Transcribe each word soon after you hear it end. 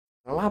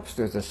A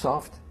lobster is a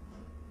soft,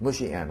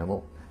 mushy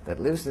animal that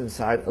lives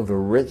inside of a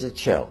rigid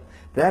shell.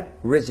 That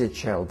rigid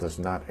shell does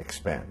not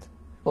expand.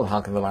 Well,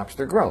 how can the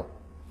lobster grow?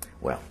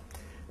 Well,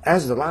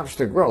 as the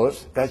lobster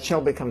grows, that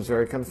shell becomes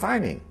very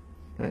confining.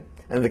 Right?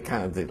 And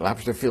the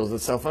lobster feels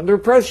itself under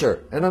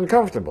pressure and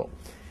uncomfortable.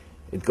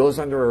 It goes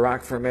under a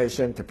rock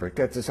formation to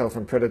protect itself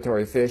from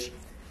predatory fish,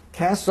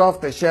 casts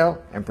off the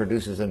shell, and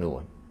produces a new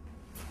one.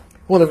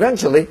 Well,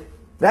 eventually,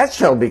 that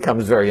shell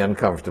becomes very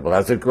uncomfortable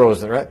as it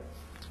grows, right?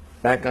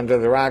 Back under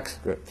the rocks.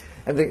 Good.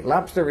 And the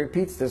lobster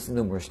repeats this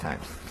numerous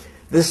times.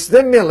 The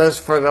stimulus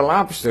for the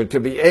lobster to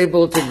be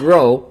able to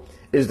grow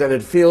is that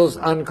it feels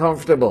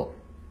uncomfortable.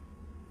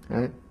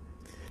 Right?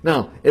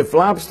 Now, if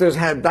lobsters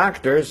had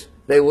doctors,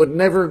 they would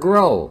never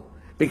grow.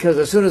 Because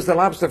as soon as the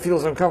lobster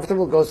feels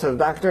uncomfortable, goes to the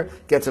doctor,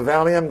 gets a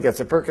Valium, gets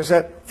a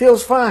Percocet,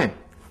 feels fine.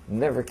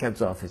 Never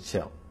gets off its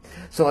shell.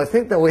 So I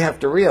think that we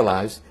have to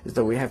realize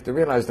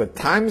that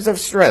times of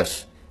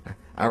stress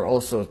are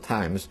also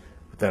times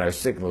that are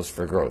signals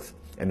for growth.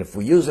 And if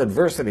we use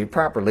adversity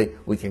properly,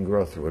 we can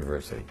grow through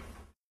adversity.